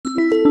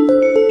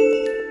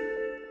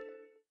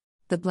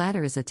The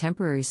bladder is a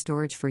temporary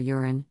storage for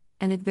urine,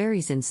 and it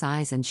varies in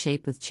size and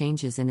shape with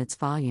changes in its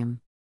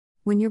volume.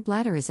 When your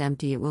bladder is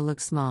empty, it will look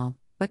small,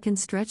 but can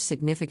stretch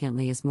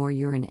significantly as more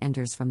urine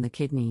enters from the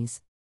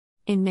kidneys.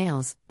 In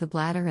males, the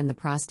bladder and the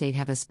prostate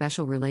have a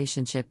special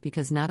relationship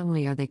because not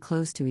only are they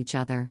close to each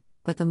other,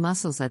 but the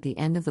muscles at the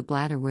end of the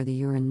bladder where the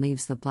urine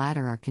leaves the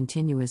bladder are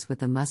continuous with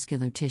the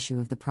muscular tissue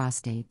of the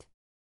prostate.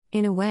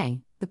 In a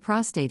way, the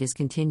prostate is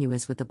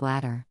continuous with the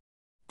bladder.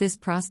 This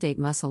prostate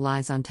muscle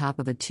lies on top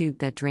of a tube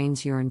that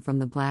drains urine from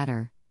the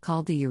bladder,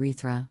 called the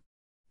urethra.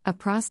 A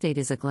prostate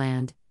is a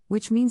gland,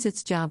 which means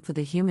its job for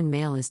the human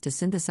male is to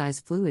synthesize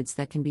fluids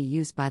that can be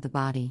used by the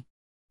body.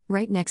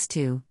 Right next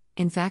to,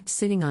 in fact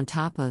sitting on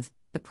top of,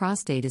 the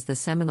prostate is the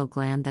seminal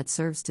gland that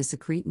serves to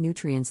secrete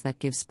nutrients that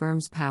give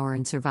sperms power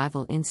and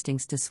survival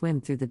instincts to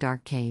swim through the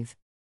dark cave.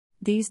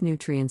 These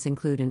nutrients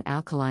include an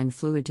alkaline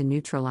fluid to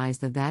neutralize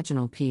the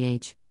vaginal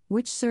pH,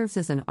 which serves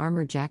as an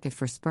armor jacket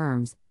for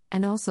sperms,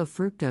 and also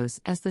fructose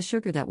as the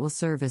sugar that will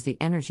serve as the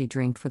energy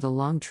drink for the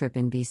long trip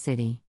in Bee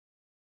City.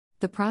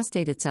 The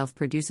prostate itself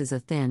produces a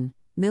thin,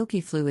 milky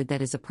fluid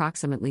that is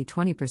approximately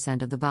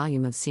 20% of the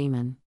volume of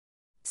semen.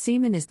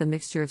 Semen is the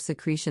mixture of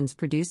secretions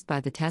produced by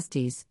the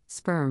testes,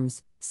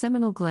 sperms,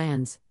 seminal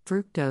glands,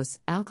 fructose,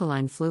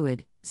 alkaline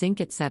fluid,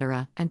 zinc,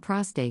 etc., and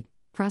prostate,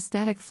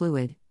 prostatic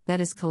fluid,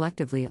 that is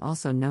collectively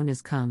also known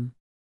as cum.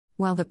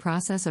 While the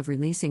process of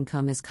releasing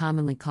cum is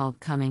commonly called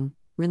cumming,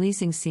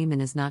 releasing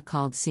semen is not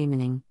called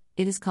semening,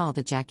 it is called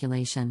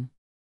ejaculation.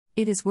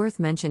 It is worth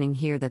mentioning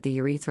here that the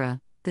urethra,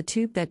 the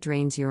tube that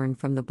drains urine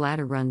from the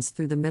bladder, runs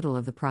through the middle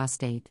of the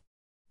prostate.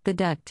 The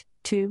duct,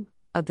 tube,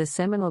 of the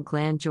seminal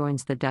gland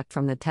joins the duct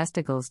from the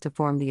testicles to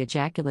form the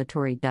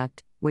ejaculatory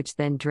duct, which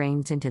then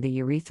drains into the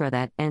urethra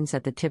that ends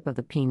at the tip of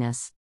the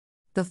penis.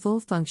 The full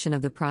function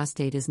of the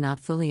prostate is not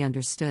fully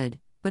understood,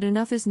 but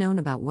enough is known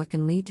about what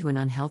can lead to an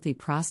unhealthy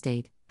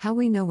prostate, how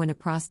we know when a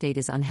prostate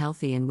is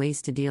unhealthy, and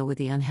ways to deal with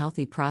the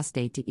unhealthy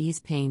prostate to ease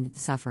pain and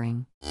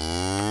suffering.